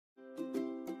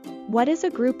What is a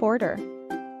group order?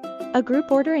 A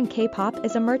group order in K-pop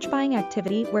is a merch buying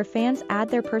activity where fans add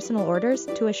their personal orders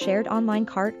to a shared online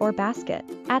cart or basket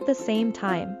at the same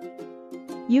time.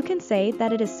 You can say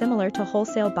that it is similar to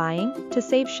wholesale buying to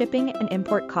save shipping and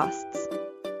import costs.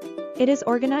 It is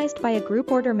organized by a group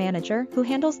order manager who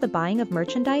handles the buying of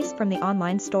merchandise from the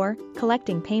online store,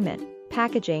 collecting payment,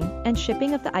 packaging, and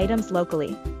shipping of the items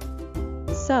locally.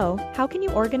 So, how can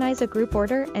you organize a group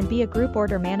order and be a group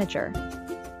order manager?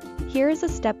 Here is a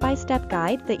step-by-step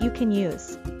guide that you can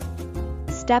use.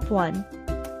 Step 1.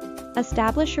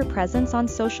 Establish your presence on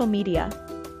social media.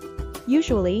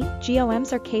 Usually,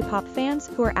 GOMs are K-pop fans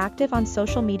who are active on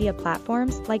social media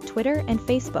platforms like Twitter and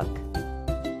Facebook.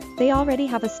 They already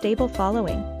have a stable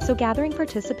following, so gathering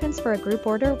participants for a group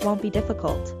order won't be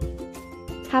difficult.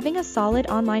 Having a solid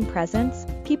online presence,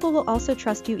 people will also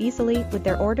trust you easily with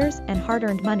their orders and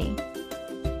hard-earned money.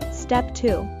 Step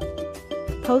 2.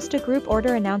 Post a group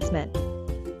order announcement.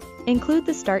 Include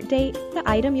the start date, the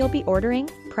item you'll be ordering,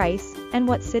 price, and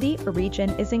what city or region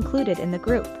is included in the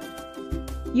group.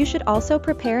 You should also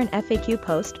prepare an FAQ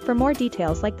post for more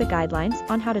details like the guidelines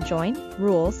on how to join,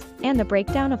 rules, and the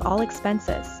breakdown of all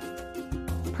expenses.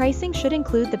 Pricing should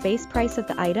include the base price of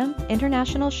the item,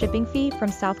 international shipping fee from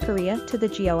South Korea to the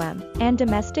GOM, and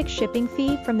domestic shipping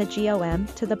fee from the GOM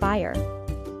to the buyer.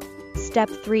 Step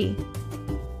 3.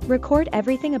 Record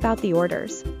everything about the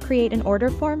orders. Create an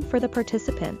order form for the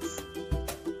participants.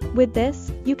 With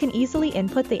this, you can easily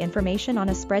input the information on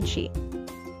a spreadsheet.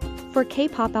 For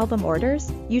K-pop album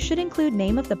orders, you should include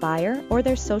name of the buyer or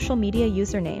their social media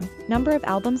username, number of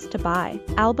albums to buy,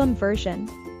 album version,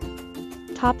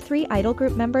 top 3 idol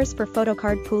group members for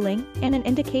photocard pooling, and an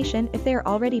indication if they are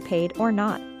already paid or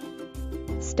not.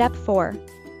 Step 4.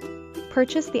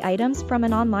 Purchase the items from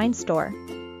an online store.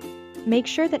 Make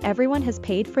sure that everyone has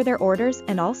paid for their orders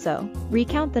and also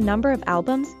recount the number of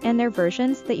albums and their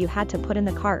versions that you had to put in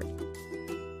the cart.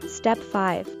 Step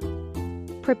 5.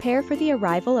 Prepare for the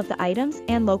arrival of the items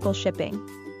and local shipping.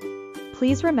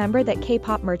 Please remember that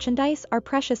K-pop merchandise are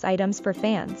precious items for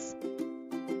fans.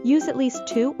 Use at least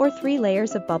 2 or 3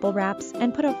 layers of bubble wraps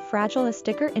and put a fragile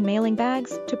sticker in mailing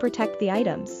bags to protect the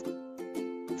items.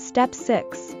 Step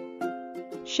 6.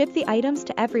 Ship the items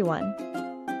to everyone.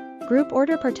 Group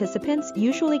order participants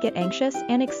usually get anxious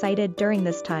and excited during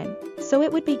this time, so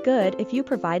it would be good if you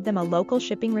provide them a local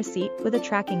shipping receipt with a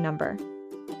tracking number.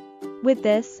 With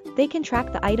this, they can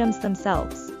track the items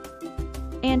themselves.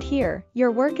 And here,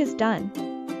 your work is done.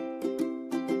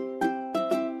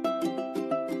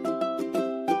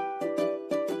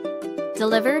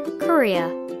 Delivered Korea.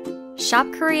 Shop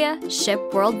Korea, ship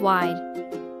worldwide.